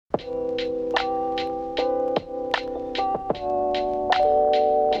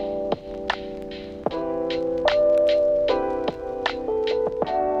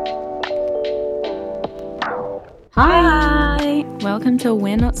Hi. Hi! Welcome to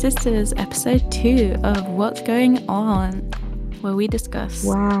We're Not Sisters, episode 2 of What's Going On, where we discuss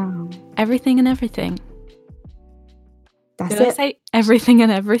Wow. everything and everything. That's Did I it. say everything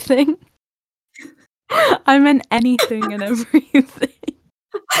and everything? I meant anything and everything.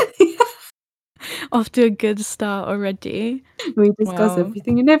 Off to a good start already. We discuss Wow.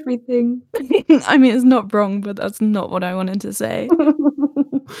 everything and everything. I mean, it's not wrong, but that's not what I wanted to say.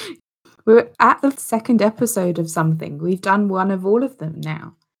 We're at the second episode of something. We've done one of all of them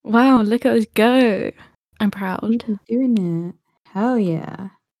now. Wow, look at us go. I'm proud. We're doing it. Hell yeah.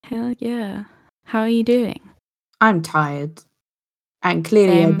 Hell yeah. How are you doing? I'm tired. And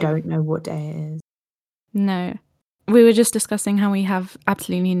clearly Same. I don't know what day it is. No. We were just discussing how we have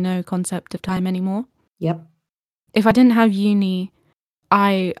absolutely no concept of time anymore. Yep. If I didn't have uni,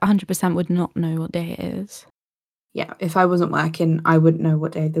 I 100% would not know what day it is. Yeah, if I wasn't working, I wouldn't know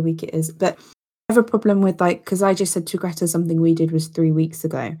what day of the week it is. But I have a problem with because I just said to Greta something we did was 3 weeks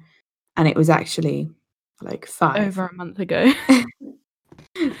ago. And it was actually 5. Over a month ago.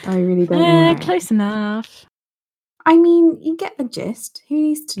 I really don't know. Close enough. I mean, you get the gist. Who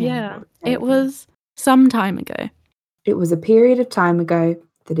needs to know? Yeah, it was some time ago. It was a period of time ago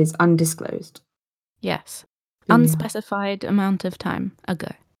that is undisclosed. Yes. Yeah. Unspecified amount of time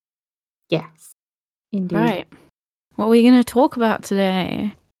ago. Yes. Indeed. Right. What are we going to talk about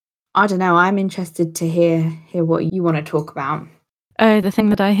today? I don't know. I'm interested to hear what you want to talk about. Oh, the thing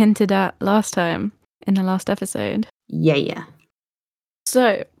that I hinted at last time in the last episode. Yeah.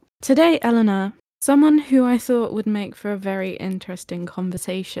 So, today, Eleanor, someone who I thought would make for a very interesting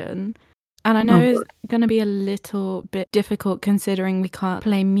conversation, and I know it's going to be a little bit difficult considering we can't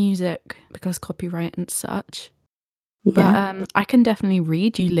play music because copyright and such, Yeah. but I can definitely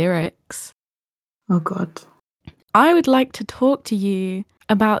read you lyrics. Oh, God. I would like to talk to you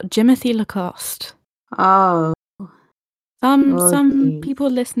about Jimothy Lacoste. Oh. Some geez. people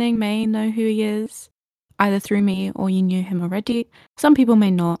listening may know who he is, either through me or you knew him already. Some people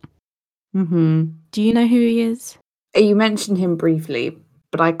may not. Mm-hmm. Do you know who he is? You mentioned him briefly,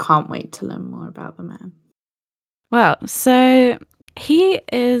 but I can't wait to learn more about the man. Well, so he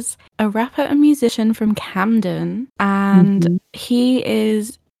is a rapper and musician from Camden, and he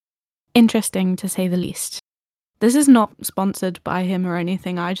is interesting to say the least. This is not sponsored by him or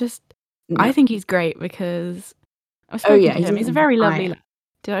anything. I think he's great because I've spoken to him. He's a very lovely lad.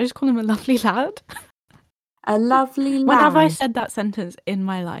 Did I just call him a lovely lad? A lovely lad. When have I said that sentence in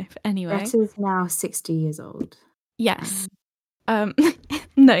my life? Anyway. Greta's now 60 years old. Yes.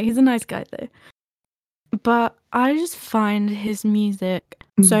 No, he's a nice guy though. But I just find his music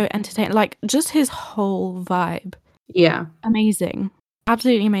so entertaining. Like, just his whole vibe. Yeah. Amazing.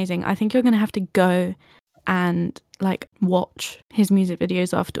 Absolutely amazing. I think you're going to have to go and, watch his music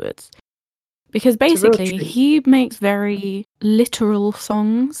videos afterwards. Because basically, he makes very literal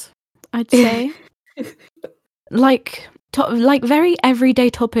songs, I'd say. Very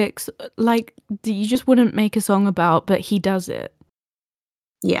everyday topics, you just wouldn't make a song about, but he does it.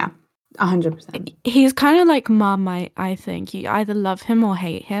 Yeah. 100%. He's kind of like Marmite, I think. You either love him or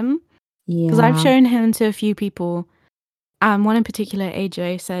hate him. Yeah. Because I've shown him to a few people. One in particular,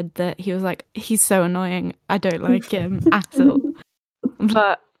 AJ, said that he was like, he's so annoying. I don't like him at all.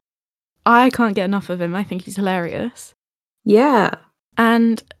 But I can't get enough of him. I think he's hilarious. Yeah.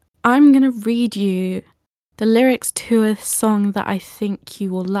 And I'm going to read you the lyrics to a song that I think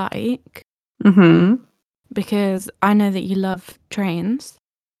you will like. Mm-hmm. Because I know that you love trains.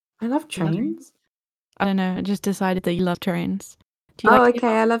 I love trains. I don't know. I just decided that you love trains. Do you like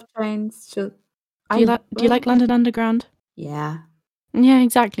okay. I love trains. Sure. Do you like London Underground? Yeah. Yeah,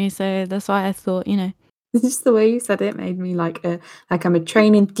 exactly. So that's why I thought, Just the way you said it made me like I'm a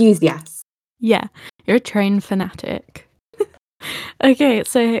train enthusiast. Yeah, you're a train fanatic. Okay,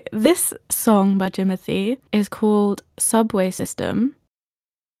 so this song by Jimothy is called Subway System.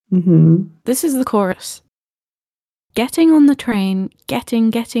 Mm-hmm. This is the chorus. Getting on the train,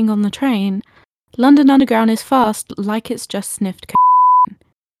 getting on the train. London Underground is fast like it's just sniffed cocaine.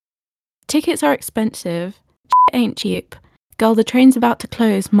 Tickets are expensive. Shit ain't cheap. Girl, the train's about to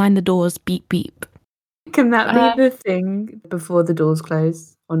close. Mind the doors. Beep, beep. Can that be the thing before the doors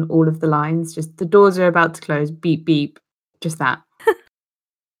close on all of the lines? Just the doors are about to close. Beep, beep. Just that.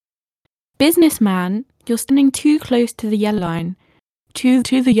 Businessman, you're standing too close to the yellow line. To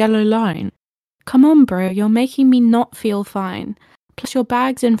the yellow line. Come on, bro, you're making me not feel fine. Plus your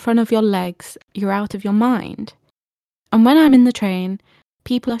bag's in front of your legs. You're out of your mind. And when I'm in the train,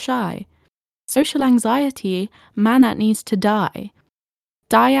 people are shy. Social anxiety, man that needs to die.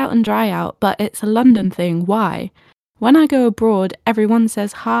 Die out and dry out, but it's a London thing. Why? When I go abroad, everyone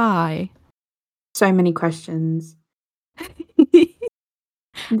says hi. So many questions.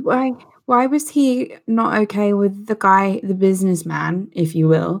 Why was he not okay with the guy, the businessman, if you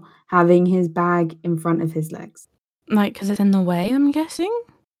will, having his bag in front of his legs? Like, because it's in the way, I'm guessing?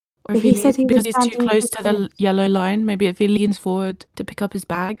 Or if He said he was because he's too standing close too to the close. yellow line, maybe if he leans forward to pick up his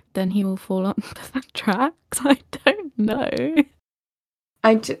bag, then he will fall onto the tracks. I don't know.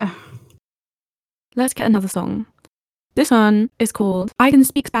 Let's get another song. This one is called I Can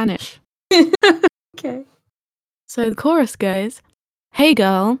Speak Spanish. Okay. So the chorus goes, "Hey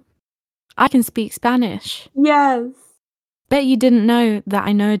girl, I can speak Spanish. Yes. Bet you didn't know that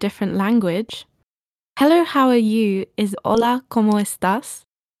I know a different language. Hello, how are you is hola, ¿cómo estás?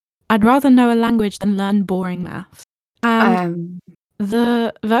 I'd rather know a language than learn boring maths." And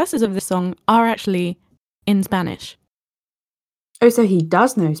the verses of this song are actually in Spanish. Oh, so he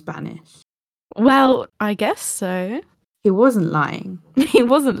does know Spanish. Well, I guess so. He wasn't lying. He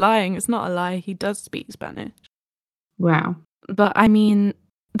wasn't lying. It's not a lie. He does speak Spanish. Wow. But I mean,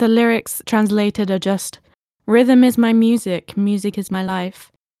 the lyrics translated are just, rhythm is my music, music is my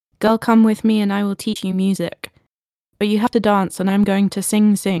life. Girl, come with me and I will teach you music. But you have to dance and I'm going to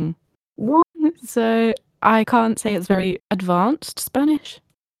sing. What? So I can't say it's very advanced Spanish.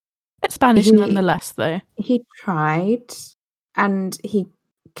 It's Spanish nonetheless, though. He tried, and he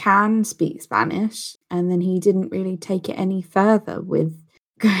can speak Spanish, and then he didn't really take it any further with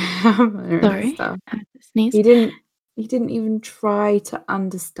grammar and stuff. Sneeze. He didn't even try to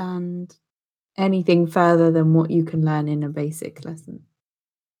understand anything further than what you can learn in a basic lesson.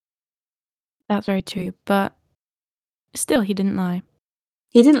 That's very true, but still, he didn't lie.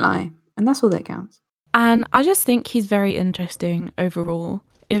 He didn't lie, and that's all that counts. And I just think he's very interesting overall.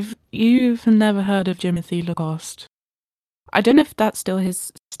 If you've never heard of Jimothy Lacoste, I don't know if that's still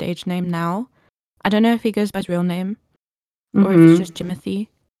his stage name now. I don't know if he goes by his real name or if it's just Jimothy.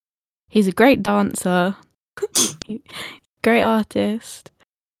 He's a great dancer, great artist,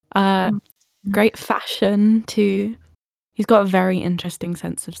 great fashion too. He's got a very interesting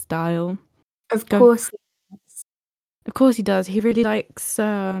sense of style. Of course he does. He really likes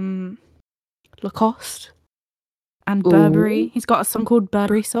Lacoste and Burberry. He's got a song called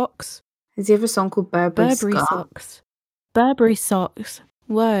Burberry Socks. Does he have a song called Burberry Socks? Burberry Socks.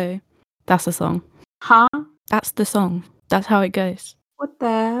 Whoa. That's a song. Huh? That's the song. That's how it goes. What the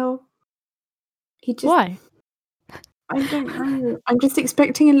hell? Why? I don't know. I'm just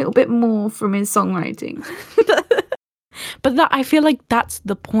expecting a little bit more from his songwriting. But I feel like that's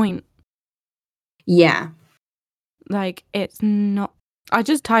the point. Yeah. Like, it's not... I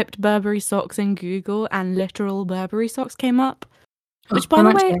just typed Burberry Socks in Google and literal Burberry Socks came up. Which, by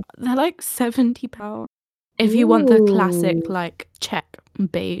the way, they're like £70. If you want the classic, like, check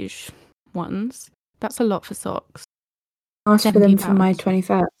beige ones. That's a lot for socks. Ask for them for my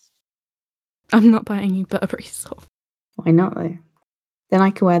 21st. I'm not buying you Burberry socks. Why not, though? Then I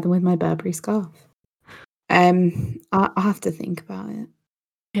can wear them with my Burberry scarf. I'll have to think about it.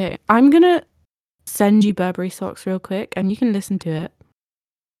 Okay, I'm going to send you Burberry Socks real quick and you can listen to it.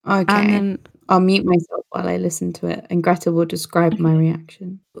 Okay. And then I'll mute myself while I listen to it and Greta will describe my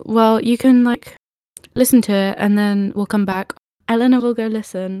reaction. Well, you can like listen to it and then we'll come back. Eleanor will go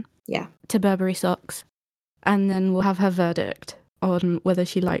listen to Burberry Socks and then we'll have her verdict on whether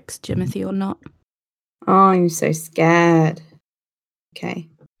she likes Jimothy or not. Oh, I'm so scared. Okay.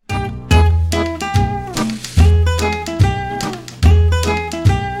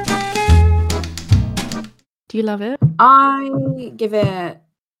 Do you love it? I give it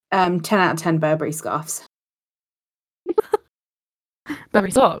 10 out of 10 Burberry scarves.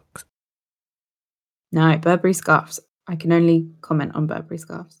 Burberry Socks? No, Burberry scarves. I can only comment on Burberry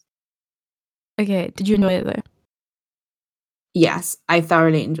scarves. Okay, did you enjoy it though? Yes, I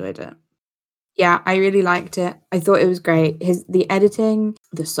thoroughly enjoyed it. Yeah, I really liked it. I thought it was great. The editing,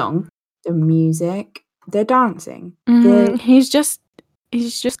 the song, the music, the dancing. He's just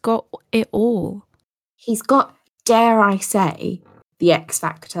got it all. He's got, dare I say, the X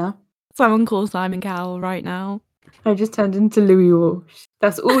Factor. Someone call Simon Cowell right now. I just turned into Louis Walsh.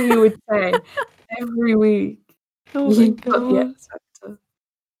 That's all you would say every week. Oh my God. Got the X Factor.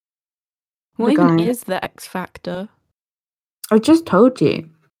 What even is the X Factor? I just told you.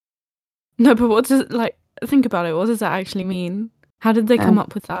 No, but what does it, like, think about it. What does that actually mean? How did they come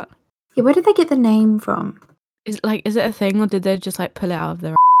up with that? Yeah, where did they get the name from? Is it a thing or did they just like pull it out of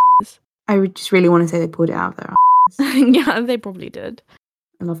their asses? I would just really want to say they pulled it out of their asses. Yeah, they probably did.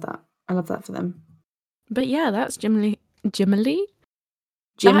 I love that. I love that for them. But yeah, that's Jimothy. Jimothy?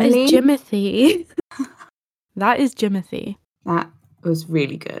 That is Jimothy. That is Jimothy. That was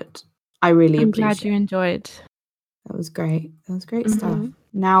really good. I really appreciate it. I'm glad you enjoyed. That was great. That was great stuff.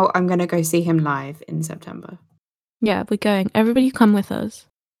 Now I'm going to go see him live in September. Yeah, we're going. Everybody come with us.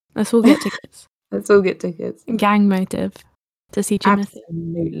 Let's all get tickets. Let's all get tickets. Gang motive to see Timothy.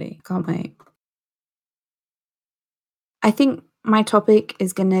 Absolutely. Can't wait. I think my topic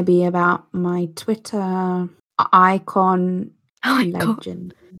is going to be about my Twitter icon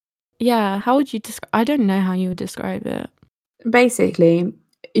legend. Yeah, how would you describe? I don't know how you would describe it. Basically,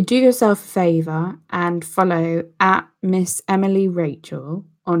 do yourself a favour and follow at Miss Emily Rachel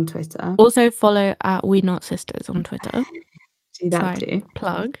on Twitter. Also follow at We Not Sisters on Twitter. Do that too.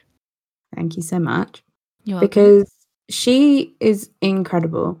 Plug. Thank you so much. You're welcome. Because she is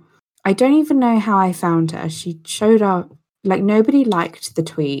incredible. I don't even know how I found her. She showed up, like nobody liked the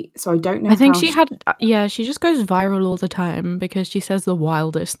tweet, so I don't know. I think she just goes viral all the time because she says the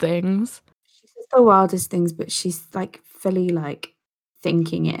wildest things. She says the wildest things, but she's like fully like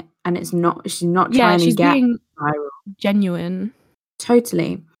thinking it, and she's not trying to get being viral. Genuine.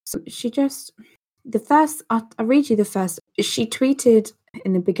 Totally. So I'll read you the first. She tweeted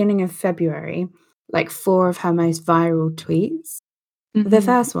in the beginning of February, like 4 of her most viral tweets. Mm-hmm. The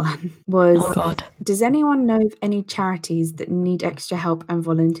first one was, oh God. Does anyone know of any charities that need extra help and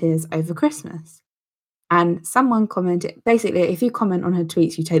volunteers over Christmas? And someone commented, basically, if you comment on her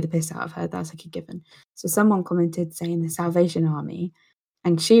tweets, you take the piss out of her. That's like a given. So someone commented saying the Salvation Army,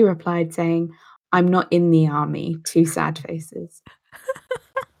 and she replied saying, I'm not in the army, 2 sad faces.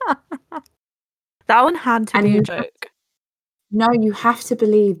 That one had to be a joke. No, you have to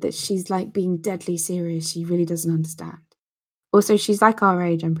believe that she's like being deadly serious. She really doesn't understand. Also, she's like our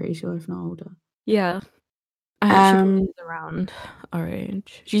age, I'm pretty sure, if not older. Yeah. She probably is around our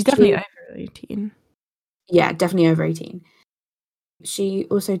age. She's definitely over 18. Yeah, definitely over 18. She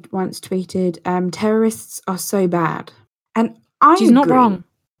also once tweeted, terrorists are so bad. And She's agree. not wrong.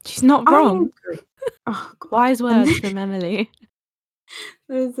 She's not wrong. Oh, wise words from Emily.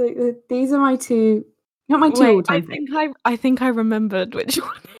 These are my two, not my two all-time favorites. I think I remembered which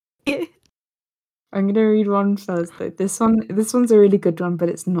one it is. I'm going to read one first, though. This one's a really good one, but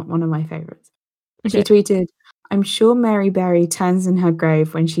it's not one of my favorites. Okay. She tweeted, I'm sure Mary Berry turns in her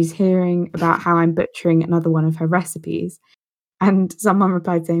grave when she's hearing about how I'm butchering another one of her recipes. And someone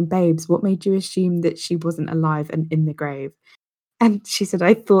replied saying, babes, what made you assume that she wasn't alive and in the grave? And she said,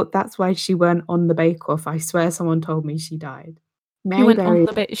 I thought that's why she weren't on the bake-off. I swear someone told me she died.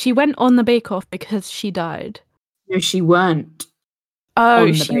 She went on the bake-off because she died. No, she weren't.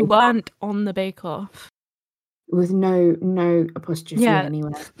 Oh, she weren't on the bake-off. With no apostrophe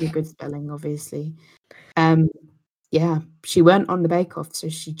anywhere. Good spelling, obviously. Yeah, she weren't on the bake-off, so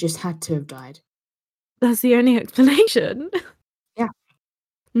she just had to have died. That's the only explanation. Yeah.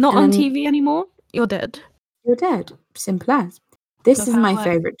 Not on TV anymore? You're dead. You're dead. Simple as. This is my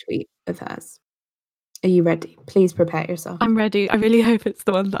favourite tweet of hers. Are you ready? Please prepare yourself. I'm ready. I really hope it's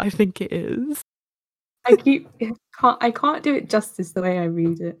the one that I think it is. I can't do it justice the way I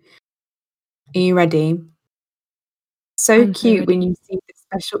read it. Are you ready? So cute when you see the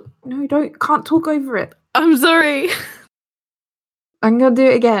special. No, can't talk over it. I'm sorry. I'm gonna do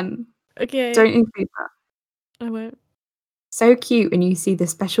it again. Okay. Don't include that. I won't. So cute when you see the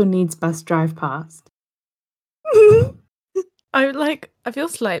special needs bus drive past. I feel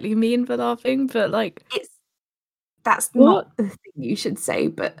slightly mean for laughing, but that's not the thing you should say,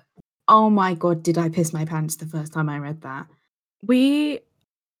 but oh my God, did I piss my pants the first time I read that? We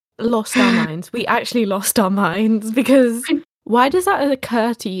lost our minds. We actually lost our minds because why does that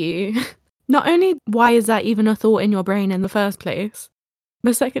occur to you? Not only why is that even a thought in your brain in the first place,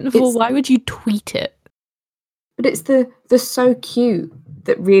 but second of all, why would you tweet it? But it's the so cute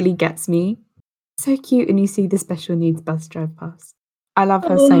that really gets me. So cute, and you see the special needs bus drive past. I love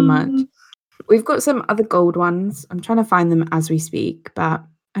her so much. We've got some other gold ones. I'm trying to find them as we speak, but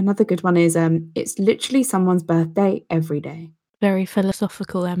another good one is it's literally someone's birthday every day. Very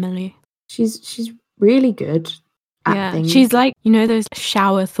philosophical, Emily. She's really good at things. She's like, those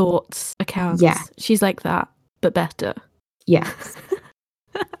shower thoughts accounts. Yeah. She's like that, but better. Yes.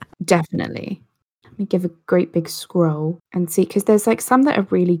 Definitely. Let me give a great big scroll and see, because there's some that are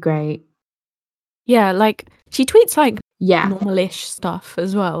really great. Yeah, she tweets normal-ish stuff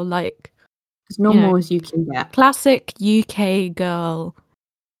as well, as normal as you can get. Classic UK girl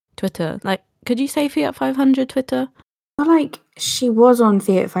Twitter. Could you say Fiat 500 Twitter? She was on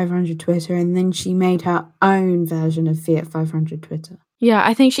Fiat 500 Twitter, and then she made her own version of Fiat 500 Twitter. Yeah,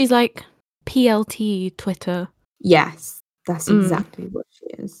 I think she's PLT Twitter. Yes, that's exactly what she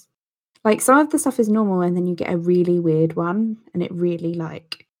is. Some of the stuff is normal, and then you get a really weird one, and it really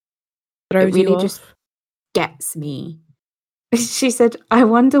throws you off. Just gets me. She said, I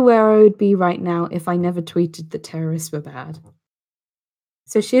wonder where I would be right now if I never tweeted that terrorists were bad.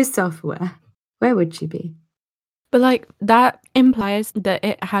 So she is self-aware. Where would she be? But like that implies that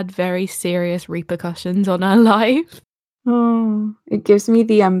it had very serious repercussions on her life. Oh, it gives me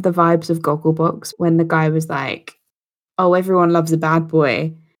the vibes of Gogglebox when the guy was like, "Oh, everyone loves a bad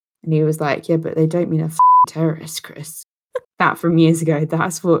boy," and he was like, "Yeah, but they don't mean a terrorist, Chris." That from years ago.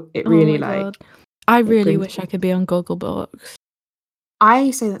 That's what it really like. I really brings wish I could be on Gogglebox.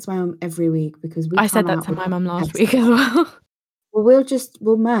 I say that to my mum every week because we I said come that out to with my mum last best week as well. Well,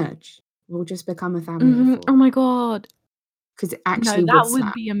 we'll merge. We'll just become a family of Oh 4 my god. because it No, actually that would would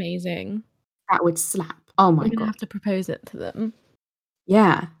slap. be amazing. That would slap. Oh my I'm gonna god. have to propose it to them.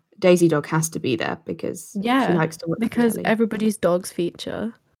 Yeah, Daisy Dog has to be there because she Yeah, likes to watch the because telly. everybody's dogs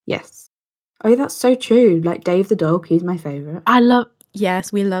feature. Yes. Oh, that's so true. Like Dave the dog, he's my favourite.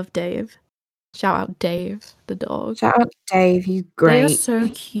 Yes, we love Dave. Shout out Dave the dog. Shout out to Dave, he's They are great. so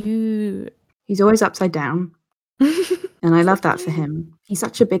cute. He's always upside down, and I So love that for cute. him. He's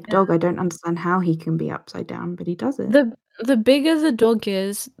such a big Yeah. dog, I don't understand how he can be upside down, but he does it. The bigger the dog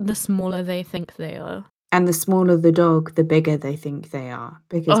is, the smaller they think they are. And the smaller the dog, the bigger they think they are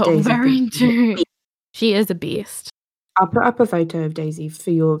because Oh, Daisy very thinks she's a true. beast. She is a beast. I'll put up a photo of Daisy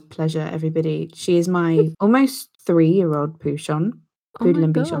for your pleasure, everybody. She is my almost 3-year-old Pouchon, Oh my Poodle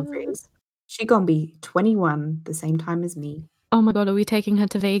and Bichon god. Frise. She gonna be 21 the same time as me. Oh my god, are we taking her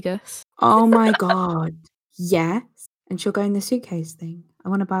to Vegas? Oh my god. Yes. And she'll go in the suitcase thing. I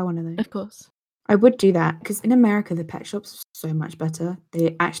want to buy one of those. Of course. I would do that because in America, the pet shops are so much better.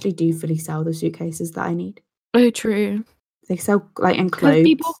 They actually do fully sell the suitcases that I need. Oh, true. They sell like and 'Cause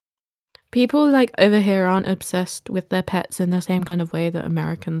clothes. people like over here aren't obsessed with their pets in the same kind of way that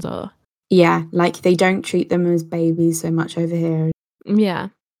Americans are. Yeah, like they don't treat them as babies so much over here. Yeah.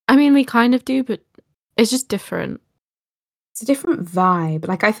 I mean, we kind of do, but it's just different. It's a different vibe.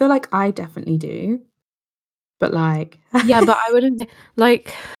 Like I feel like I definitely do. But like Yeah, but I wouldn't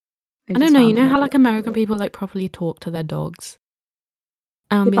like I don't just know, you found know her how a like bit American people like properly talk to their dogs?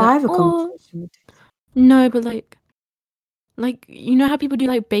 And Yeah, be but I like, have a "Oh, conversation with no," but like you know how people do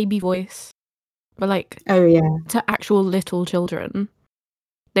like baby voice, but like Oh yeah. to actual little children.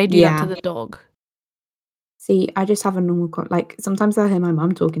 They do that to Yeah. the dog. See, I just have a normal like sometimes I hear my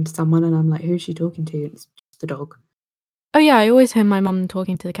mum talking to someone and I'm like, who's she talking to? It's just the dog. Oh yeah, I always hear my mum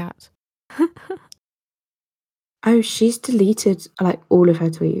talking to the cat. Oh, she's deleted like all of her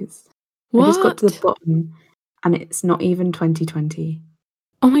tweets. I just got to the What? bottom and it's not even 2020.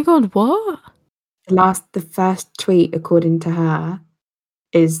 Oh my god, what? The first tweet according to her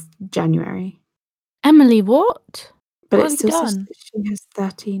is January. Emily, what? But What it have you still says done? that she has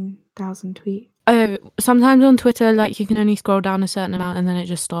 13,000 tweets. Oh, sometimes on Twitter, like you can only scroll down a certain amount and then it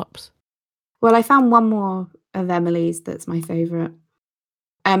just stops. Well, I found one more of Emily's that's my favourite.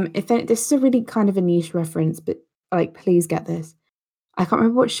 This is a really kind of a niche reference, but like, please get this. I can't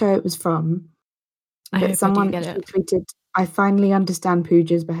remember what show it was from, I but hope I do someone get she it. tweeted, "I finally understand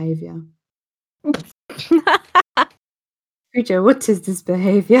Pooja's behaviour." Pooja, what is this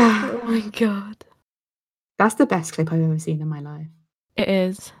behaviour? Oh my god. That's the best clip I've ever seen in my life. It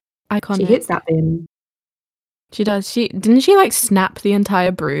is. Iconic. She hits that bin. She does. Didn't she like snap the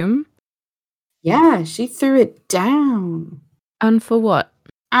entire broom? Yeah, she threw it down. And for what?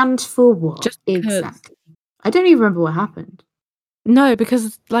 And for what? Just because. Exactly. I don't even remember what happened. No,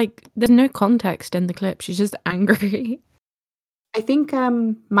 because like there's no context in the clip. She's just angry. I think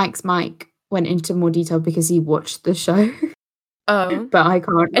Mike's Mike went into more detail because he watched the show. Oh. But I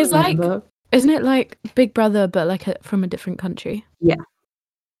can't It's remember. like, isn't it like Big Brother but like from a different country? Yeah.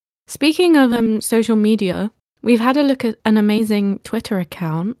 Speaking of social media, we've had a look at an amazing Twitter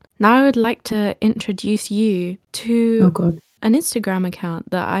account. Now I would like to introduce you to Oh god. an Instagram account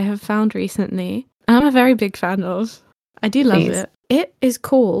that I have found recently. I'm a very big fan of. I do love Please. it. It is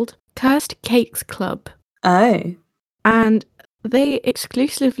called Cursed Cakes Club. Oh. And they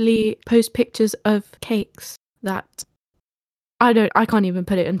exclusively post pictures of cakes that I can't even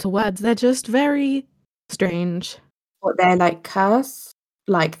put it into words. They're just very strange. What, they're like cursed?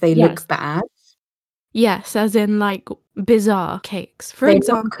 Like they Yes. look bad? Yes, as in like bizarre cakes. For They're not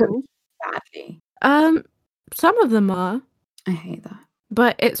example, cooked badly. some of them are, I hate that.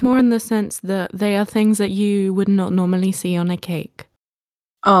 but it's more in the sense that they are things that you would not normally see on a cake.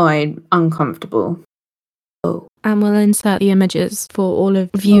 Oh, I'm uncomfortable. Oh. And we'll insert the images for all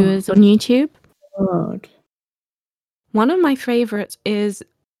of viewers on YouTube. God. One of my favorites is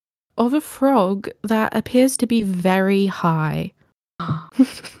of a frog that appears to be very high.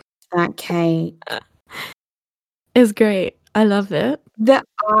 That cake. It's great. I love it. The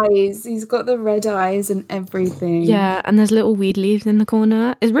eyes. He's got the red eyes and everything. Yeah, and there's little weed leaves in the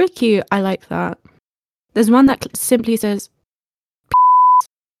corner. It's really cute. I like that. There's one that simply says,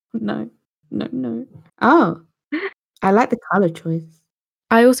 No. No, no. Oh. I like the color choice.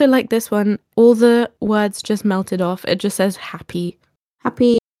 I also like this one. All the words just melted off. It just says happy.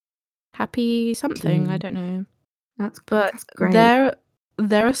 Happy. Happy something. I don't know. That's But great. there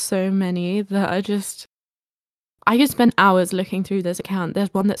are so many that I could spend hours looking through this account.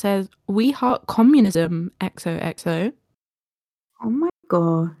 There's one that says, "We heart communism, XOXO." Oh my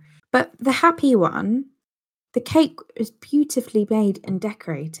gosh. But the happy one, the cake is beautifully made and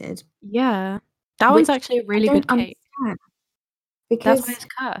decorated. Yeah. That one's actually a really good cake. Understand, That's why because it's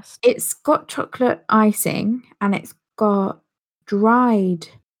cursed. it's got chocolate icing and it's got dried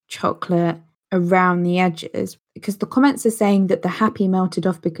chocolate around the edges, because the comments are saying that the happy melted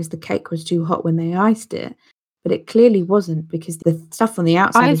off because the cake was too hot when they iced it, but it clearly wasn't, because the stuff on the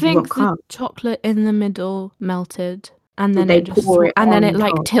outside I is think rock the hard. chocolate in the middle melted, and then they it just pour it and then on it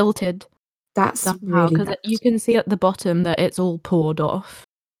like top. tilted That's somehow really because bad. you can see at the bottom that it's all poured off.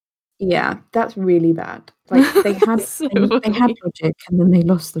 Yeah, that's really bad. Like they had logic and then they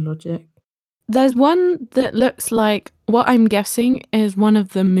lost the logic. There's one that looks like what I'm guessing is one of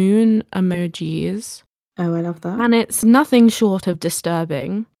the moon emojis. Oh, I love that. And it's nothing short of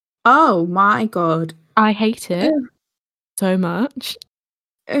disturbing. Oh my god. I hate it so much.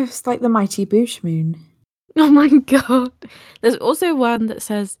 It's like the mighty Bush moon. Oh my god. There's also one that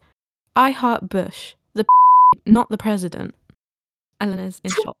says, "I heart Bush, the not the president." Eleanor's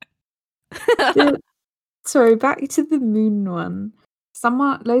in shock. Sorry, back to the moon one.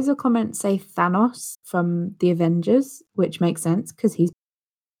 Loads of comments say Thanos from the Avengers, which makes sense because he's.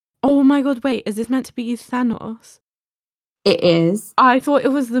 Oh my god, wait, is this meant to be Thanos? It is. I thought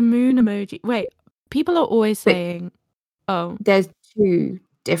it was the moon emoji. Wait, people are always saying, oh. There's two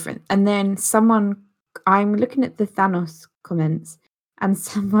different. And then I'm looking at the Thanos comments, and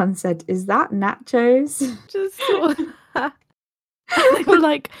someone said, "Is that nachos?" Just sort of. They were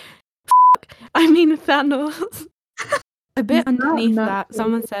like, I mean Thanos. A bit underneath that,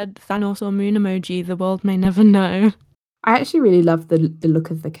 someone said Thanos or moon emoji, the world may never know. I actually really love the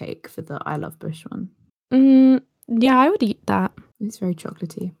look of the cake for the I Love Bush one. Yeah, I would eat that. It's very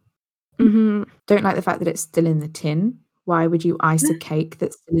chocolatey. Mm-hmm. Don't like the fact that it's still in the tin. Why would you ice a cake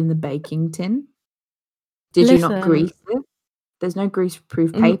that's still in the baking tin? Did you not grease it? There's no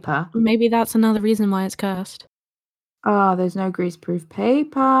grease-proof paper. Maybe that's another reason why it's cursed. Oh, there's no grease-proof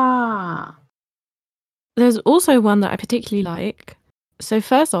paper. There's also one that I particularly like. So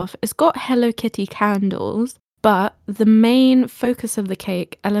first off, it's got Hello Kitty candles, but the main focus of the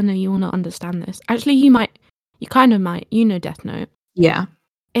cake, Eleanor, you will not understand this. Actually, you kind of might. You know Death Note. Yeah.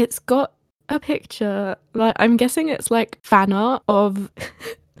 It's got a picture, like I'm guessing it's like fan art of...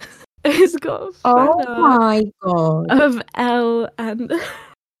 It's got oh my god of Elle and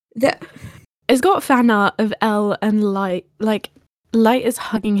it's got fan art of Elle and Light. Like Light is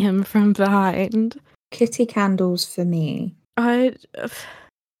hugging him from behind. Kitty candles for me.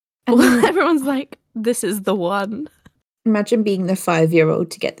 Everyone's like, this is the one. Imagine being the 5-year-old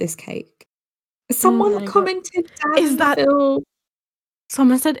to get this cake. Someone commented, "Is that Phil?"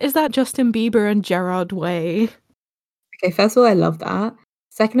 Someone said, "Is that Justin Bieber and Gerard Way?" Okay, first of all, I love that.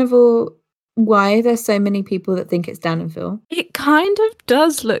 Second of all, why are there so many people that think it's Dan and Phil? It kind of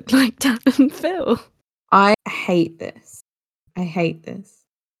does look like Dan and Phil. I hate this.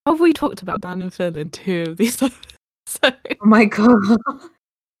 Have we talked about Dan and Phil in 2 of these? Oh my god.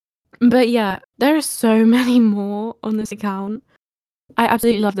 But yeah, there are so many more on this account. I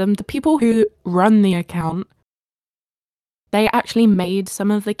absolutely love them. The people who run the account, they actually made some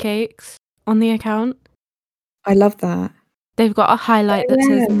of the cakes on the account. I love that. They've got a highlight that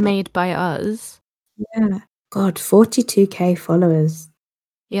says "Made by Us." Yeah. God, 42k followers.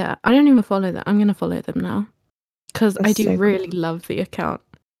 Yeah, I don't even follow them. I'm going to follow them now because I do really love the account.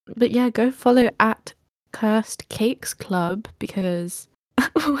 But yeah, go follow at Cursed Cakes Club because...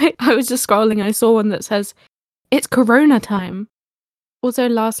 Wait, I was just scrolling. I saw one that says, "It's Corona time." Also,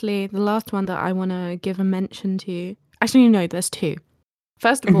 lastly, the last one that I want to give a mention to... Actually, no, there's 2.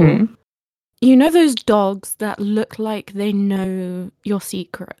 First of all, you know those dogs that look like they know your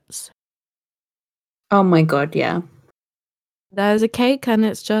secrets? Oh my god, yeah. There's a cake and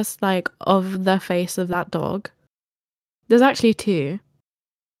it's just like of the face of that dog. There's actually 2.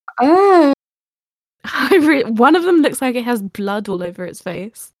 Oh. One of them looks like it has blood all over its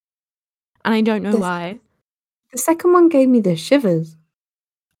face. And I don't know why. The second one gave me the shivers.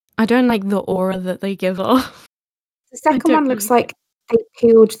 I don't like the aura that they give off. The second one looks like they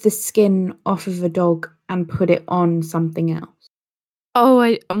peeled the skin off of a dog and put it on something else. Oh,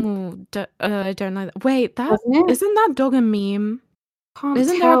 I don't like that. Wait, isn't that dog a meme?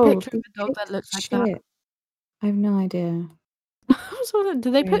 Isn't there a picture of a dog that looks like that? I have no idea.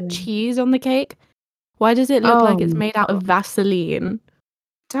 Do they put cheese on the cake? Why does it look Oh like it's my made out of God. Vaseline?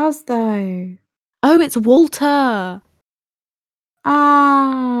 Does though. Oh, it's Walter.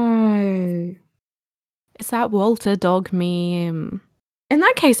 Oh. It's that Walter dog meme. In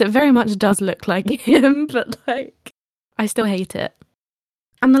that case, it very much does look like him, but like, I still hate it.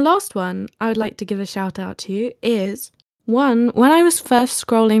 And the last one I would like to give a shout out to is one, when I was first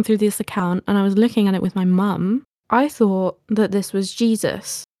scrolling through this account and I was looking at it with my mum, I thought that this was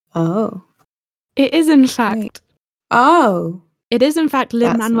Jesus. Oh. It is in fact. Wait. Oh. It is in fact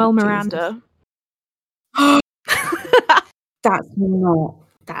Lin-Manuel That's not Miranda. That's not.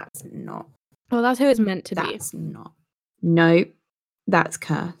 That's not. Well, that's who it's meant to be. That's not. Nope. That's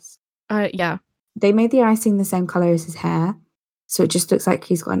cursed. Yeah. They made the icing the same colour as his hair, so it just looks like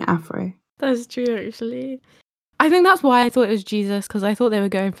he's got an afro. That's true, actually. I think that's why I thought it was Jesus, because I thought they were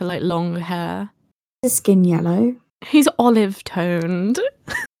going for like long hair. His skin yellow. He's olive toned.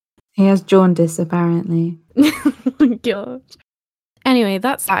 He has jaundice, apparently. Oh my gosh. Anyway,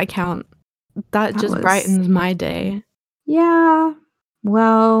 that's that account. That just brightens my day. Yeah.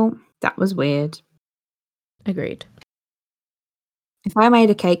 Well, that was weird. Agreed. If I made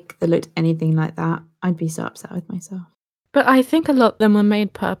a cake that looked anything like that, I'd be so upset with myself. But I think a lot of them were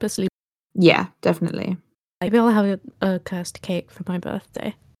made purposely. Yeah, definitely. Maybe I'll have a cursed cake for my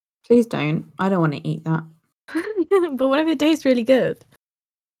birthday. Please don't. I don't want to eat that. But what if it tastes really good?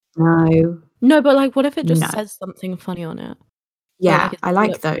 No. No, but like, what if it just says something funny on it? Yeah, like I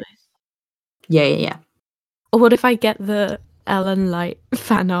like those. Nice. Yeah. Or what if I get the Ellen Light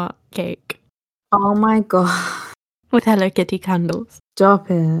fan art cake? Oh my god. With Hello Kitty candles. Stop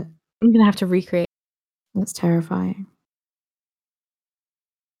it. I'm gonna have to recreate. That's terrifying.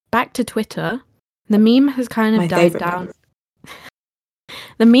 Back to Twitter. The meme has kind of died down.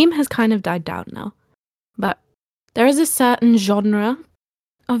 The meme has kind of died down now. But there is a certain genre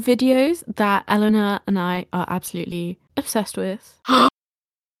of videos that Eleanor and I are absolutely obsessed with.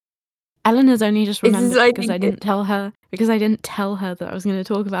 Eleanor's only just remembered because I didn't tell her that I was going to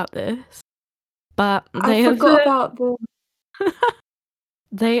talk about this. But I forgot about them.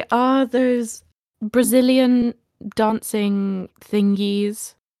 They are those Brazilian dancing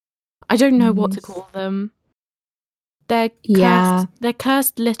thingies. I don't know what to call them. They're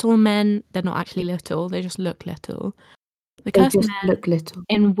cursed little men. They're not actually little. They just look little. They just look little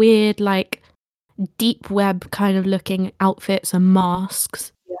in weird, like deep web kind of looking outfits and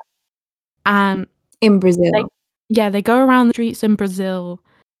masks. Yeah. And in Brazil, they go around the streets in Brazil,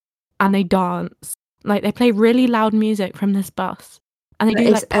 and they dance. Like they play really loud music from this bus, and they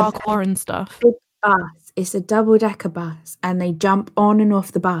do like parkour and stuff. It's a double-decker bus, and they jump on and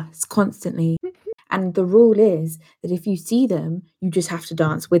off the bus constantly. And the rule is that if you see them, you just have to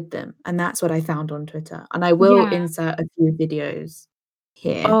dance with them. And that's what I found on Twitter. And I will insert a few videos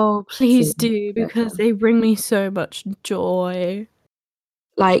here. Oh, please do, because they bring me so much joy.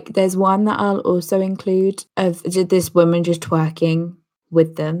 Like, there's one that I'll also include of this woman just twerking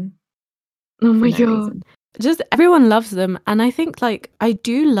with them. Oh my god. Just everyone loves them. And I think, like, I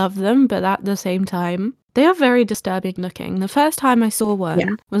do love them, but at the same time, they are very disturbing looking. The first time I saw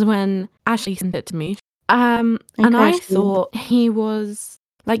one was when Ashley sent it to me. And I thought he was,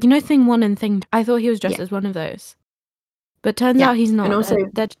 like, you know, Thing 1 and Thing 2? I thought he was dressed as one of those. But turns out he's not. And also,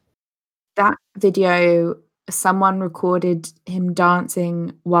 that video, someone recorded him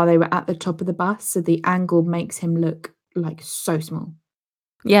dancing while they were at the top of the bus, so the angle makes him look, like, so small.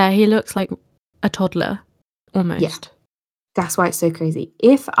 Yeah, he looks like a toddler, almost. Yeah. That's why it's so crazy.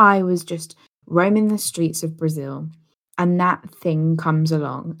 If I was just roaming the streets of Brazil and that thing comes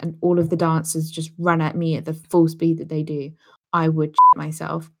along and all of the dancers just run at me at the full speed that they do, I would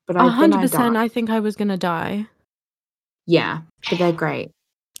myself. But 100%, I think I was gonna die. Yeah, but they're great.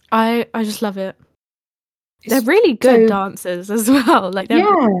 I just love it. They're really good dancers as well. Like they're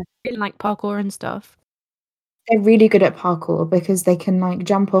really like parkour and stuff. They're really good at parkour because they can like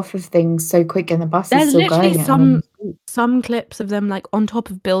jump off of things so quick and the bus is still going. There's literally some clips of them like on top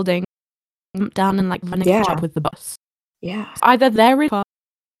of buildings, down and like running up with the bus. Yeah. Either they're really fast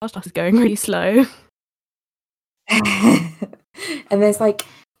or us going really slow. And there's like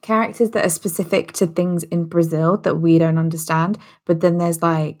characters that are specific to things in Brazil that we don't understand. But then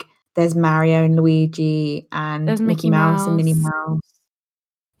there's Mario and Luigi and there's Mickey Mouse and Minnie Mouse.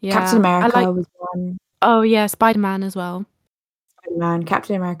 Yeah. Captain America was one. Oh yeah, Spider-Man as well. Spider-Man.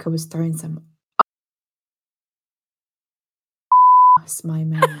 Captain America was throwing some my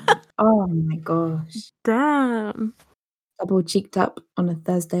man. Oh my gosh. Damn. Double cheeked up on a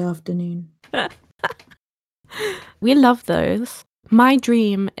Thursday afternoon. We love those. My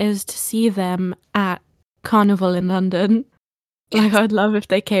dream is to see them at Carnival in London. Like, I'd love if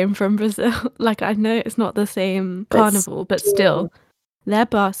they came from Brazil. Like, I know it's not the same But carnival, but still, their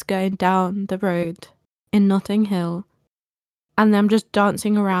bus going down the road in Notting Hill, and them just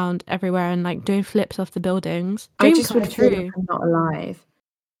dancing around everywhere and like doing flips off the buildings. I Dream just come would feel like true, I'm not alive.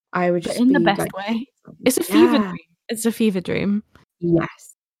 I would but just in the be best like, way. It's a fever yeah, dream. It's a fever dream.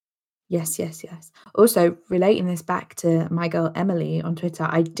 yes. Yes, yes, yes. Also, relating this back to my girl Emily on Twitter,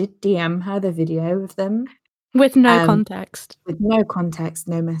 I did DM her the video of them With no um, context. with no context,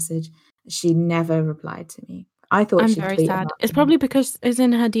 no message. She never replied to me. I thought I'm she'd very tweet sad. about It's me. probably because it's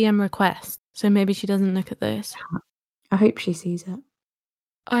in her DM request, so maybe she doesn't look at this. I hope she sees it.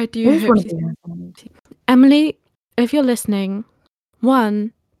 I do I just hope want to she's... be her friend. Emily, if you're listening,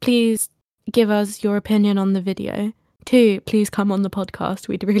 1, please give us your opinion on the video. 2, please come on the podcast.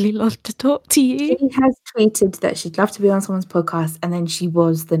 We'd really love to talk to you. She has tweeted that she'd love to be on someone's podcast, and then she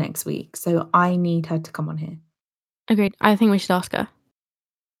was the next week. So I need her to come on here. Agreed. I think we should ask her.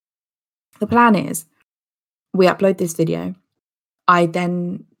 The plan is we upload this video. I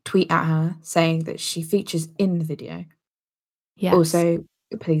then tweet at her saying that she features in the video. Yes. Also,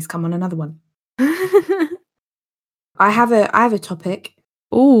 please come on another one. I have a topic.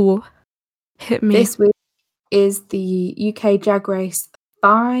 Ooh, hit me. This week is the UK Drag Race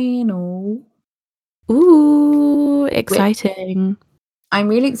final. Ooh, exciting. I'm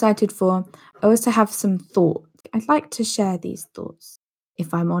really excited for. I also have some thoughts. I'd like to share these thoughts,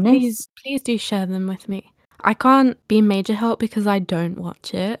 if I'm honest. Please do share them with me. I can't be major help because I don't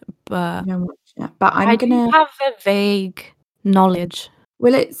watch it, but I don't watch it, but I do have a vague knowledge.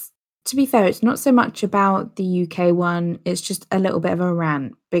 Well, to be fair, it's not so much about the UK one. It's just a little bit of a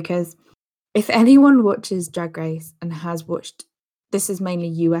rant because if anyone watches Drag Race and has watched, this is mainly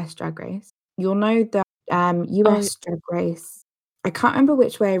US Drag Race, you'll know that US Drag Race, I can't remember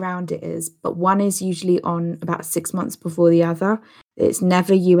which way around it is, but one is usually on about 6 months before the other. It's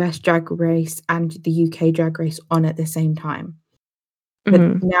never US Drag Race and the UK Drag Race on at the same time.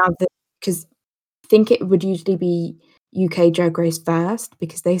 But now because I think it would usually be UK Drag Race first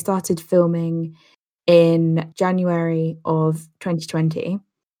because they started filming in January of 2020,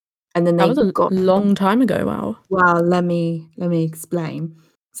 and then That was a long time ago. Wow. Well, let me explain.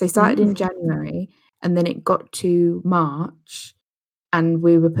 So they started in January, and then it got to March, and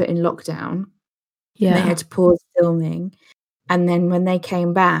we were put in lockdown. Yeah. And they had to pause filming, and then when they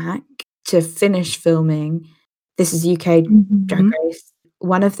came back to finish filming, this is UK Drag Race.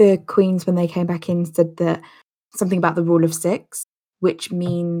 One of the queens, when they came back in, said that something about the rule of 6, which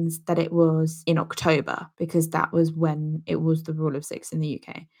means that it was in October because that was when it was the rule of 6 in the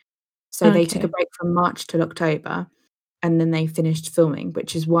UK. So they took a break from March till October, and then they finished filming,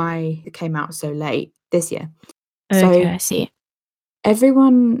 which is why it came out so late this year. Okay, I see.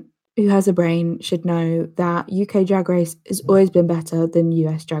 Everyone who has a brain should know that UK Drag Race has always been better than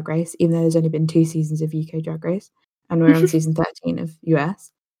US Drag Race, even though there's only been 2 seasons of UK Drag Race, and we're on season 13 of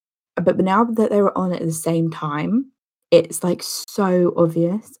US. But now that they were on at the same time, it's like so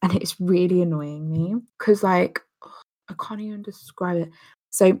obvious, and it's really annoying me because I can't even describe it.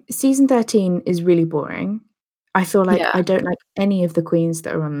 So season 13 is really boring. I feel like I don't like any of the queens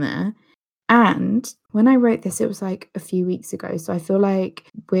that are on there. And when I wrote this, it was like a few weeks ago. So I feel like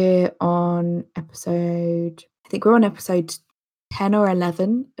we're on episode 10 or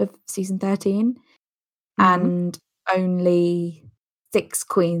 11 of season 13. And only 6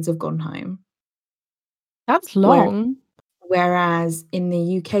 queens have gone home. That's long. Whereas in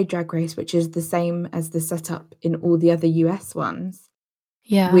the UK Drag Race, which is the same as the setup in all the other US ones,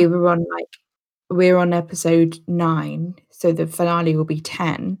 we're on episode 9, so the finale will be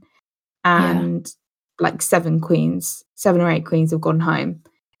 10, and like 7 or 8 queens have gone home.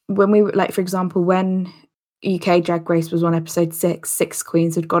 When we like, for example, when UK Drag Race was on episode 6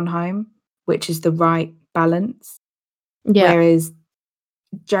 queens had gone home, which is the right balance. Whereas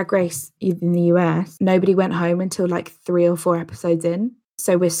Drag Race in the US, nobody went home until like 3 or 4 episodes in.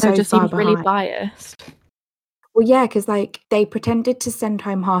 So we're so just far seems behind. Really biased. Well, yeah, because like they pretended to send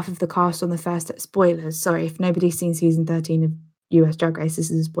home half of the cast on the first spoilers. Sorry, if nobody's seen season 13 of US Drag Race,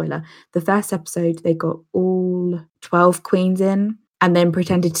 this is a spoiler. The first episode, they got all 12 queens in and then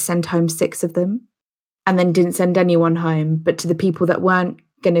pretended to send home 6 of them and then didn't send anyone home. But to the people that weren't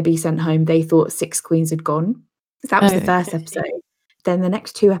going to be sent home, they thought 6 queens had gone. So that was the first episode. Then the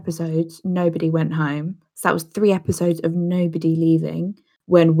next 2 episodes, nobody went home. So that was 3 episodes of nobody leaving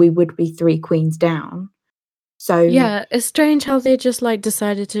when we would be 3 queens down. So yeah, it's strange how they just like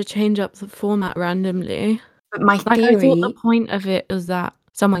decided to change up the format randomly. But my theory, I thought the point of it is that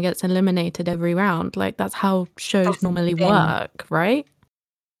someone gets eliminated every round. Like that's how shows normally work, right?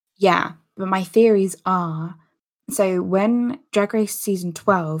 Yeah, but my theories are So when Drag Race season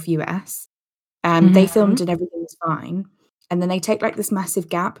 12 US, they filmed and everything was fine. And then they take like this massive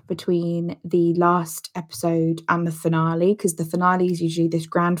gap between the last episode and the finale, because the finale is usually this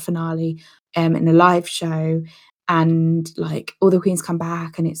grand finale in a live show. And like all the queens come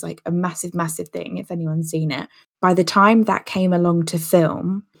back and it's like a massive, massive thing if anyone's seen it. By the time that came along to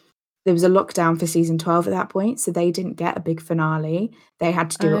film, there was a lockdown for season 12 at that point. So they didn't get a big finale. They had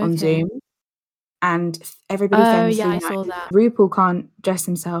to do it on Zoom. And everybody famously I saw that. RuPaul can't dress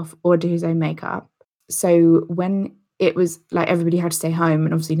himself or do his own makeup. So when it was like everybody had to stay home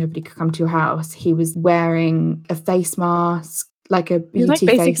and obviously nobody could come to your house, he was wearing a face mask, like a beauty like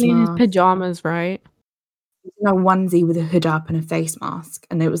face basically in his mask. pajamas, right? A onesie with a hood up and a face mask.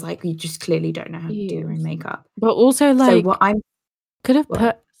 And it was like, you just clearly don't know how to do your own makeup. But also like, so what I'm could have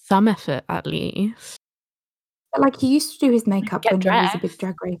put some effort at least. But like he used to do his makeup when he was a big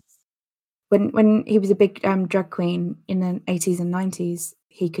Drag Race. When he was a big drag queen in the 80s and 90s,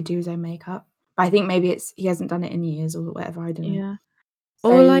 he could do his own makeup. But I think maybe he hasn't done it in years or whatever. I don't know. Yeah.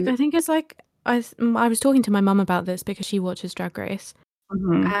 Or like I think it's like I was talking to my mum about this because she watches Drag Race,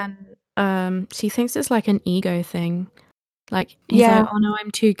 and she thinks it's like an ego thing. Like he's like, oh no,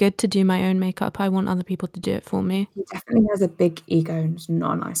 I'm too good to do my own makeup. I want other people to do it for me. He definitely has a big ego and is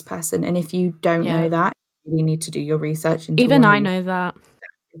not a nice person. And if you don't know that, you need to do your research. Into Even I know that.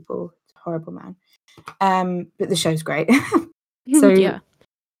 People, horrible man. But the show's great. So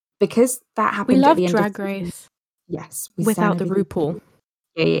because that happened, we love at the end Drag of Race. Yes, without the RuPaul.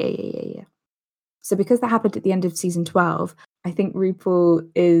 Yeah. So because that happened at the end of season 12, I think RuPaul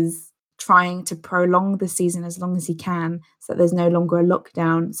is trying to prolong the season as long as he can, so that there's no longer a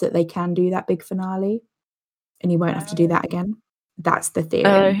lockdown, so that they can do that big finale, and he won't have to do that again. That's the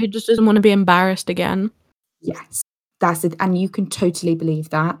theory. He just doesn't want to be embarrassed again. Yes, that's it, and you can totally believe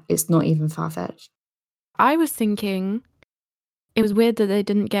that. It's not even far-fetched. I was thinking it was weird that they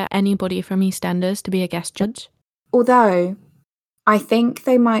didn't get anybody from EastEnders to be a guest judge. Although I think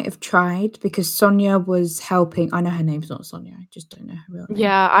they might have tried, because Sonia was helping. I know her name's not Sonia. I just don't know her real name.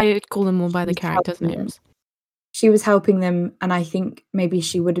 Yeah, I call them all by the characters' names. She was helping them, and I think maybe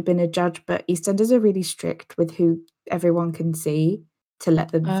she would have been a judge, but EastEnders are really strict with who everyone can see to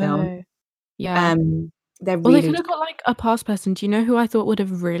let them film. Yeah. They're well, really... they could have got like a past person. Do you know who I thought would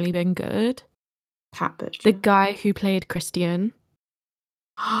have really been good? Pat Butcher. The guy who played Christian.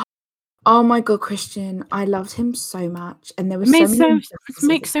 Oh my god, Christian! I loved him so much, and there was makes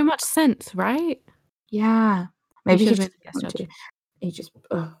so much sense, right? Yeah, maybe he should have been a guest judge. He just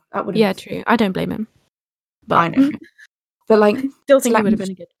that would. Yeah, true. I don't blame him. But I know, but like, still think he would have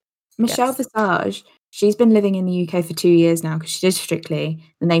been a good. Michelle Visage. She's been living in the UK for 2 years now because she did Strictly,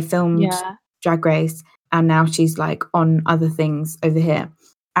 and they filmed Drag Race, and now she's like on other things over here,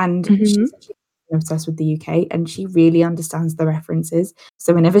 and she's actually obsessed with the UK, and she really understands the references.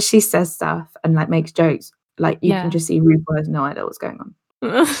 So whenever she says stuff and like makes jokes, like you can just see RuPaul has no idea what's going on.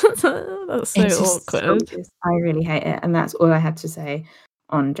 That's so awkward. I really hate it, and that's all I had to say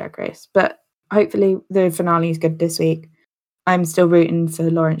on Drag Race. But hopefully the finale is good this week. I'm still rooting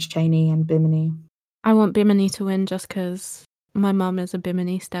for Lawrence Chaney and Bimini. I want Bimini to win just because my mum is a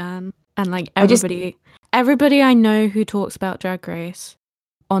Bimini stan, and like everybody I know who talks about Drag Race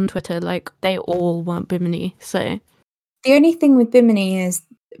on Twitter, like they all want Bimini. So the only thing with Bimini is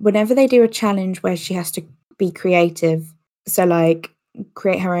whenever they do a challenge where she has to be creative, so like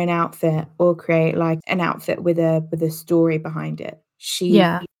create her own outfit or create like an outfit with a story behind it, she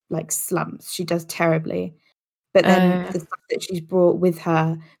like slumps. She does terribly. But then the stuff that she's brought with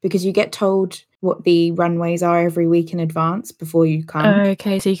her, because you get told what the runways are every week in advance before you come.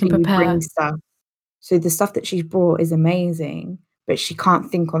 Okay, so you can prepare. Bring stuff. So the stuff that she's brought is amazing, but she can't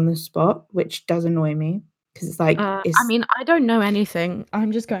think on the spot, which does annoy me because it's like. I mean, I don't know anything.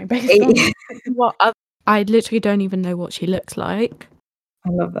 I'm just going based on what I literally don't even know what she looks like.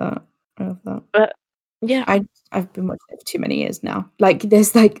 I love that. But yeah, I've been watching it for too many years now. Like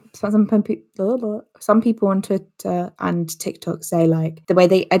there's like some people on Twitter and TikTok say like the way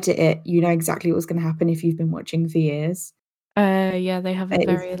they edit it, you know exactly what's going to happen if you've been watching for years. Yeah, they have a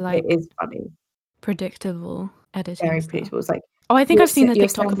very it is funny, predictable editing. Very predictable. It's like I think I've seen a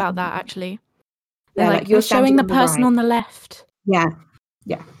TikTok about that actually. They're like you're showing the person on the left. Yeah.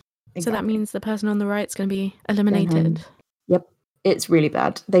 Exactly. So that means the person on the right is going to be eliminated. Yep, it's really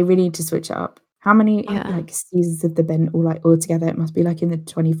bad. They really need to switch it up. How many like seasons have there been all together? It must be like in the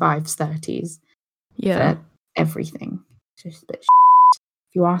 25s, 30s. Yeah. For everything. Just a bit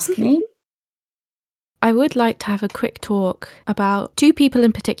if you ask me. I would like to have a quick talk about two people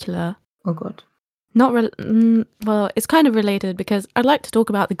in particular. Oh god. Not well, it's kind of related because I'd like to talk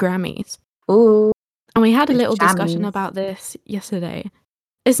about the Grammys. Oh. And we had a With little discussion jammies. about this yesterday.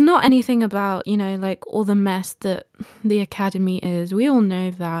 It's not anything about, like all the mess that the Academy is. We all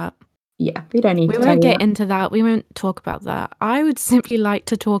know that. Yeah, we don't need We to tell won't you get that. into that. We won't talk about that. I would simply like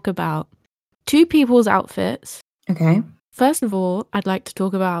to talk about two people's outfits. Okay. First of all, I'd like to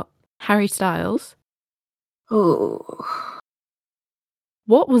talk about Harry Styles. Oh,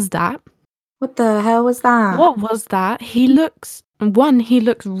 What was that? what the hell was that? What was that? He looks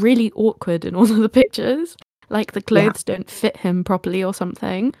really awkward in all of the pictures. Like the clothes don't fit him properly or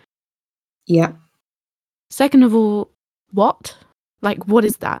something. Yeah. Second of all, what? Like, what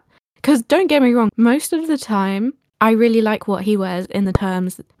is that? Because don't get me wrong, most of the time, I really like what he wears in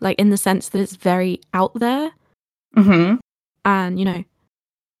the sense that it's very out there Mm-hmm. and,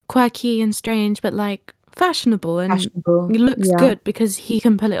 quirky and strange, but like fashionable and Fashionable. it looks good because he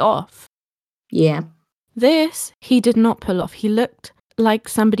can pull it off. Yeah. This, he did not pull off. He looked like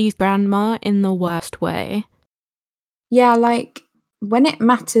somebody's grandma in the worst way. Yeah, like when it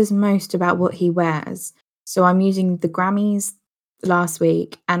matters most about what he wears. So I'm using the Grammys last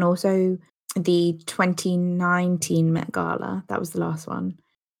week and also the 2019 Met Gala. That was the last one.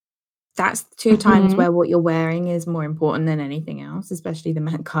 That's 2 times where what you're wearing is more important than anything else, especially the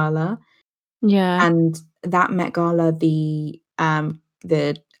Met Gala. Yeah. And that Met Gala, the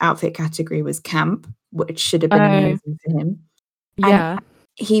outfit category was camp, which should have been amazing for him. Yeah. And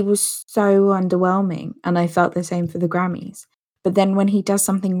he was so underwhelming, and I felt the same for the Grammys. But then when he does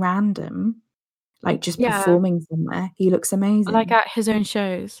something random, like just performing somewhere, he looks amazing. Like at his own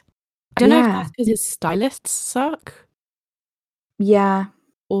shows. I don't know if that's because his stylists suck. Yeah,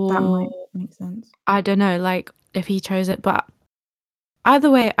 or that might make sense. I don't know, like if he chose it, but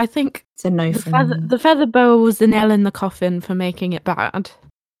either way, I think It's a no from me. the feather boa was the nail in the coffin for making it bad.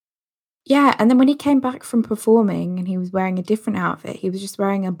 Yeah, and then when he came back from performing and he was wearing a different outfit, he was just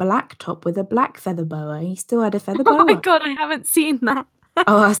wearing a black top with a black feather boa. He still had a feather boa. Oh my god, I haven't seen that.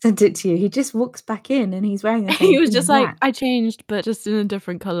 Oh, I sent it to you. He just walks back in and he's wearing the same He was thing, just like, black. I changed, but just in a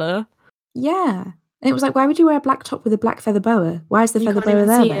different colour. Yeah. And it was like, why would you wear a black top with a black feather boa? Why is the feather boa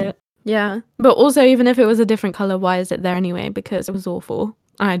there then? Yeah. But also, even if it was a different colour, why is it there anyway? Because it was awful.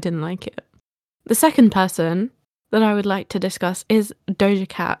 I didn't like it. The second person that I would like to discuss is Doja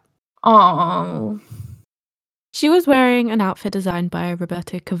Cat. Oh. She was wearing an outfit designed by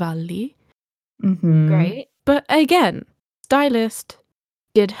Roberto Cavalli. Mm-hmm. Great. But again, stylist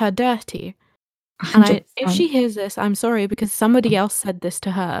did her dirty. And if she hears this, I'm sorry, because somebody else said this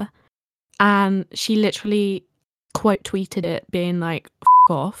to her. And she literally quote tweeted it being like,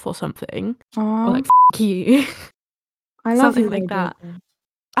 F off or something. Aww. Or like, F you. I love something like that.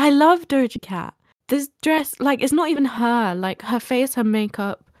 I love Doja Cat. This dress, like, it's not even her. Like, her face, her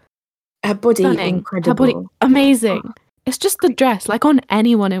makeup. Her body, stunning. incredible. Her body, amazing. Oh. It's just the dress. Like, on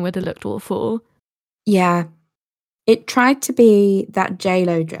anyone, it would have looked awful. Yeah. It tried to be that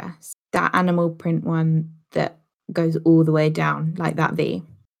JLo dress, that animal print one that goes all the way down, like that V.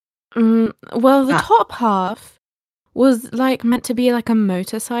 Well, the top half was, like, meant to be like a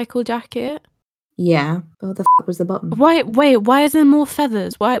motorcycle jacket. Yeah. Well, the was the bottom? Why is there more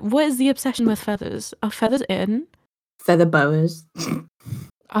feathers? What is the obsession with feathers? Are feathers in? Feather boas.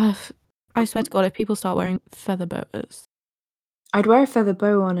 I swear to God, if people start wearing feather boas. I'd wear a feather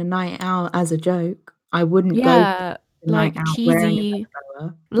boa on a night out as a joke. I wouldn't go to the like night out cheesy. wearing a feather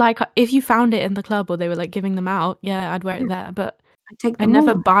boa. Like, if you found it in the club or they were, like, giving them out, yeah, I'd wear it there. But I'd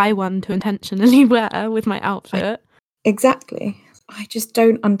never buy one to intentionally wear with my outfit. Exactly. I just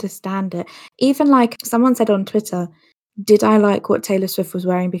don't understand it. Even, like, someone said on Twitter, did I like what Taylor Swift was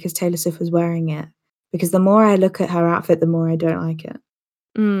wearing because Taylor Swift was wearing it? Because the more I look at her outfit, the more I don't like it.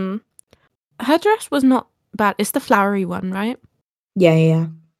 Her dress was not bad. It's the flowery one, right? Yeah.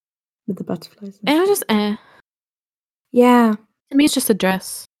 With the butterflies. It was just Yeah. To me, it's just a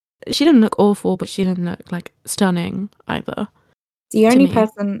dress. She didn't look awful, but she didn't look, like, stunning either. The only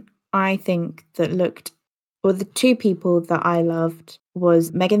person I think that looked, or the two people that I loved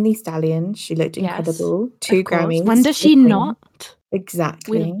was Megan Thee Stallion. She looked incredible. 2 Grammys. When does she not?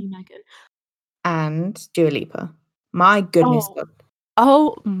 Exactly. We love you, Megan. And Dua Lipa. My goodness God.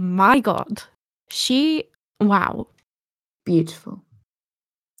 Oh my God. Wow. Beautiful.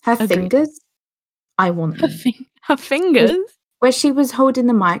 Her fingers, I want them. Her fingers? Where she was holding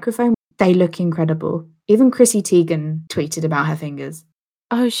the microphone, they look incredible. Even Chrissy Teigen tweeted about her fingers.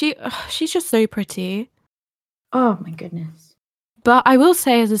 Oh, she's just so pretty. Oh my goodness. But I will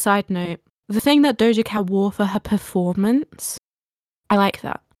say, as a side note, the thing that Doja Cat wore for her performance, I like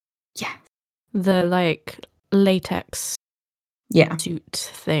that. Yeah. The, like, latex suit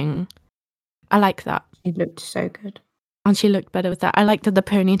thing. I like that. She looked so good. And she looked better with that. I like that the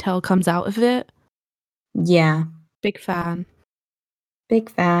ponytail comes out of it. Yeah. Big fan. Big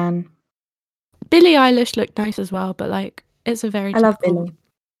fan. Billie Eilish looked nice as well, but like it's a very I love typical. Billie.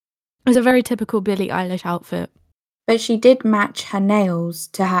 It's a very typical Billie Eilish outfit. But she did match her nails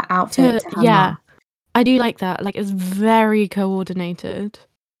to her outfit to her Yeah, mum. I do like that. Like it's very coordinated.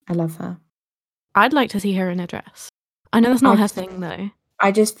 I love her. I'd like to see her in a dress. I know that's not her thing though.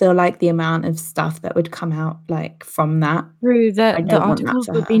 I just feel like the amount of stuff that would come out like from that. True, I the don't want that articles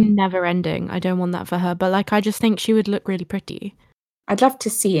for would her. be never ending. I don't want that for her, but like I just think she would look really pretty. I'd love to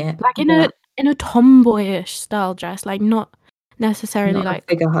see it. Like in a tomboyish style dress, like not necessarily not like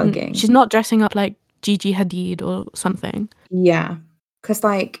figure hugging. she's not dressing up like Gigi Hadid or something. Yeah. Because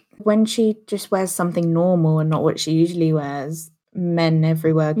like when she just wears something normal and not what she usually wears, men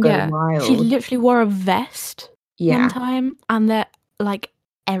everywhere go wild. She literally wore a vest Yeah. one time and that like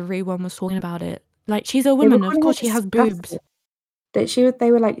everyone was talking about it. Like she's a woman, of course she has boobs.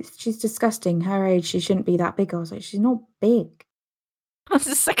 They were like, she's disgusting. Her age, she shouldn't be that big. I was like, she's not big.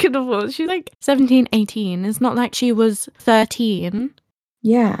 Second of all, she's like 17, 18. It's not like she was 13.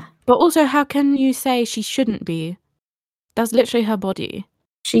 Yeah. But also, how can you say she shouldn't be? That's literally her body.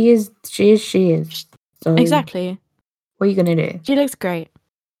 She is. So Exactly. What are you gonna do? She looks great.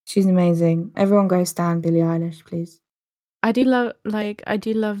 She's amazing. Everyone go stan Billie Eilish, please. I do love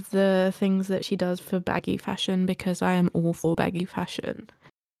the things that she does for baggy fashion because I am all for baggy fashion.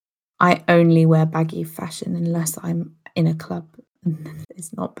 I only wear baggy fashion unless I'm in a club.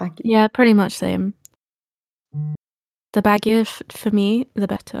 It's not baggy. Yeah, pretty much same. The baggier for me, the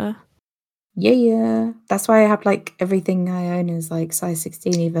better. Yeah. That's why I have like everything I own is like size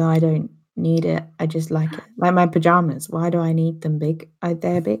 16, even though I don't need it. I just like it. Like my pajamas. Why do I need them big?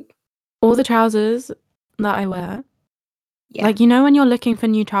 They're big. All the trousers that I wear. Yeah. Like, you know, when you're looking for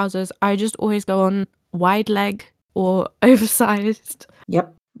new trousers, I just always go on wide leg or oversized.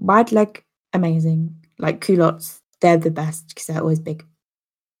 Yep. Wide leg, amazing. Like culottes, they're the best because they're always big.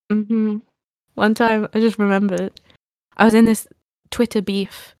 Mm-hmm. One time, I just remembered, I was in this Twitter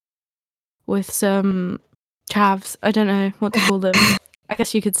beef with some chavs. I don't know what to call them. I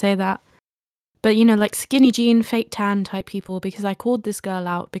guess you could say that. But, you know, like skinny jean, fake tan type people, because I called this girl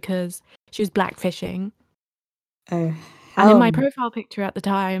out because she was blackfishing. Oh. And in my profile picture at the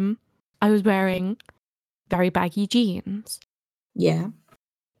time, I was wearing very baggy jeans. Yeah.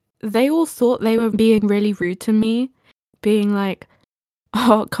 They all thought they were being really rude to me, being like,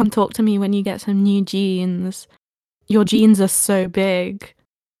 oh, come talk to me when you get some new jeans. Your jeans are so big.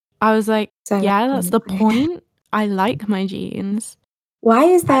 I was like, yeah, that's the point. I like my jeans. Why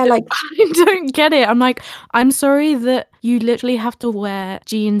is there like... I don't get it. I'm like, I'm sorry that you literally have to wear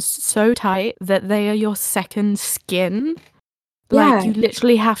jeans so tight that they are your second skin. Like, you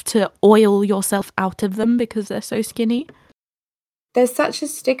literally have to oil yourself out of them because they're so skinny. There's such a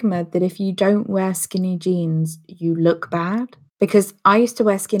stigma that if you don't wear skinny jeans, you look bad. Because I used to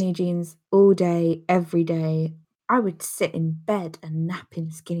wear skinny jeans all day, every day. I would sit in bed and nap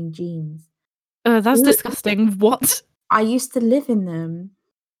in skinny jeans. That's disgusting. What? I used to live in them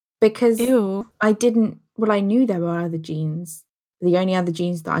because I knew there were other jeans. The only other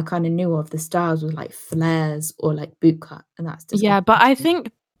jeans that I kind of knew of, the styles was like flares or like bootcut, and that's disgusting. Yeah, but I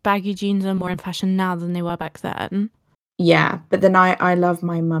think baggy jeans are more in fashion now than they were back then. Yeah, but then I love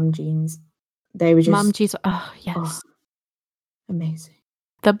my mum jeans. They were just... Mum jeans, oh, yes. Oh, amazing.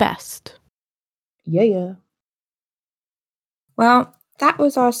 The best. Yeah. Well, that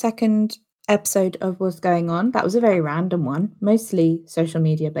was our second episode of What's Going On. That was a very random one, mostly social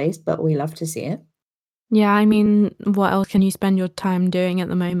media based, but we love to see it. Yeah, I mean, what else can you spend your time doing at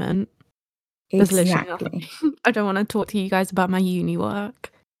the moment? Exactly. I don't want to talk to you guys about my uni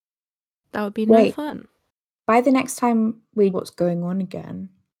work. That would be no fun. By the next time we What's Going On again,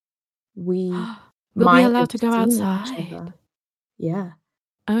 we we'll be allowed to go outside. Yeah.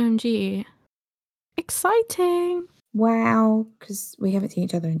 OMG. Exciting. Wow, because we haven't seen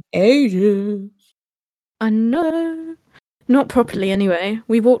each other in ages. I know. Not properly anyway.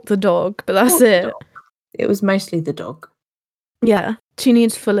 We walked the dog, but that's it. It was mostly the dog. Yeah, she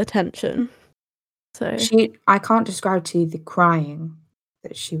needs full attention. So I can't describe to you the crying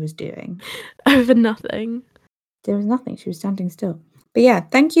that she was doing. Over nothing. There was nothing. She was standing still. But yeah,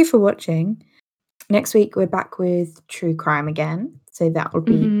 thank you for watching. Next week we're back with true crime again. So that will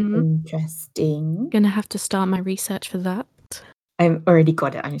be interesting. Gonna have to start my research for that. I've already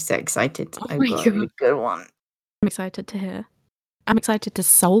got it. I'm so excited. Oh I've got a really good one. I'm excited to hear. I'm excited to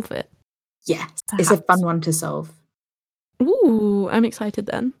solve it. Yes, it's a fun one to solve. Ooh, I'm excited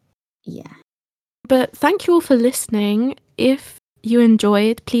then. Yeah. But thank you all for listening. If you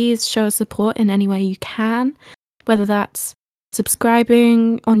enjoyed, please show us support in any way you can, whether that's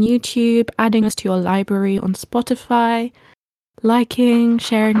subscribing on YouTube, adding us to your library on Spotify, liking,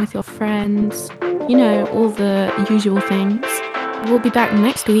 sharing with your friends, all the usual things. We'll be back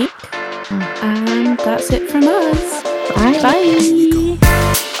next week. And that's it from us. Bye. Bye.